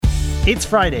It's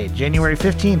Friday, January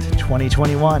 15th,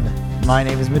 2021. My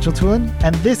name is Mitchell Tulin,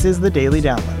 and this is the Daily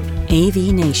Download.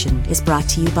 AV Nation is brought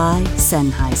to you by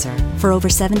Sennheiser. For over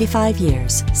 75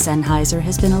 years, Sennheiser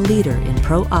has been a leader in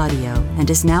pro audio and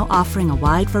is now offering a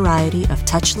wide variety of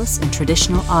touchless and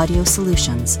traditional audio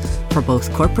solutions for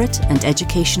both corporate and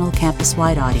educational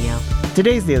campus-wide audio.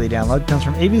 Today's Daily Download comes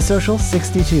from AV Social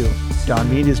 62. Don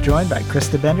Mead is joined by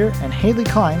Krista Bender and Haley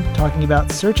Klein talking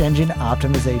about search engine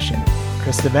optimization.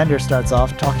 Krista Bender starts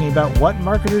off talking about what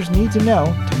marketers need to know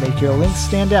to make your links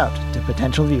stand out to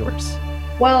potential viewers.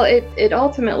 Well, it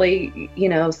ultimately,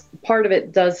 part of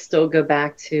it does still go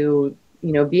back to,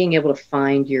 being able to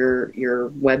find your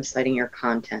website and your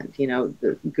content,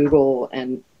 the Google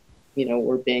and,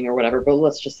 or Bing or whatever, but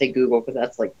let's just say Google because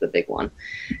that's like the big one.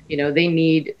 They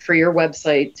need for your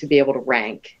website to be able to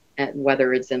rank, and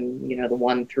whether it's in, the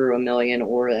 1 through 1 million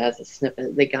or as a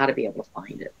snippet, they got to be able to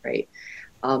find it, right?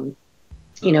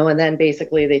 And then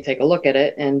basically they take a look at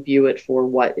it and view it for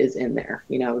what is in there.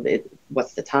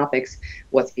 What's the topics,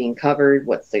 what's being covered,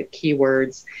 what's the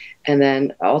keywords. And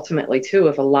then ultimately too,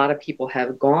 if a lot of people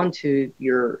have gone to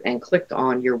and clicked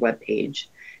on your webpage,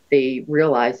 they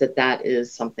realize that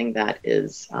is something that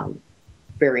is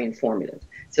very informative.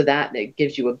 So that it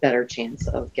gives you a better chance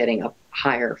of getting up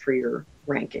higher for your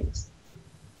rankings.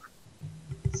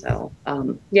 So,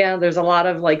 there's a lot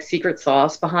of secret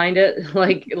sauce behind it,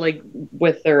 like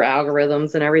with their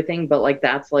algorithms and everything. But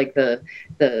that's the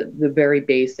very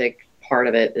basic part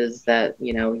of it is that,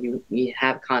 you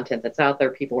have content that's out there,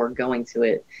 people are going to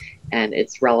it and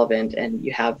it's relevant and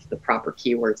you have the proper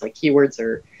keywords. Keywords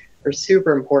are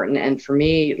super important. And for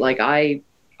me, I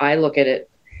look at it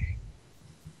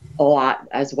a lot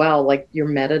as well, your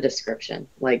meta description,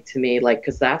 to me,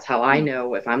 because that's how I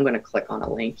know if I'm going to click on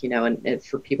a link, and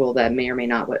for people that may or may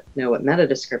not know what meta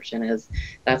description is,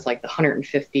 that's the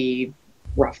 150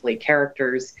 roughly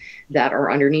characters that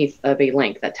are underneath of a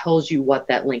link that tells you what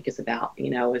that link is about.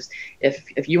 Is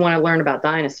if you want to learn about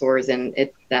dinosaurs and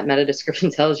that meta description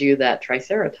tells you that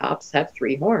Triceratops have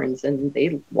 3 horns and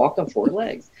they walk on 4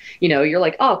 legs, you're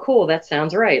like, oh, cool, that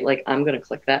sounds right. I'm going to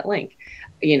click that link.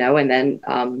 And then,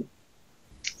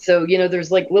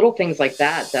 there's little things like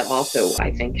that also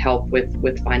I think help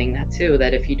with finding that too,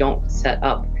 that if you don't set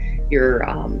up your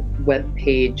web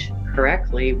page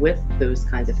correctly with those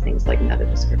kinds of things like meta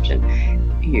description,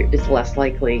 it's less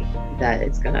likely that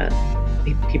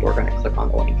people are going to click on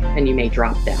the link and you may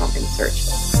drop down in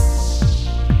search.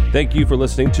 Thank you for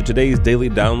listening to today's Daily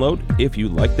Download. If you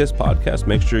like this podcast,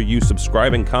 make sure you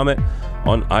subscribe and comment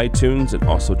on iTunes and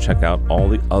also check out all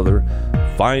the other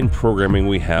fine programming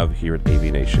we have here at AV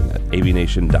Nation at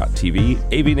avnation.tv,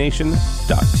 avnation.tv.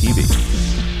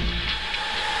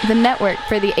 The network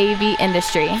for the AV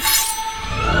industry.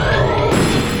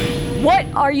 What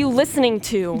are you listening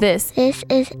to? This is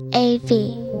AV.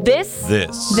 This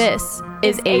is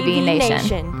AV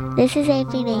Nation. This is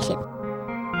AV Nation.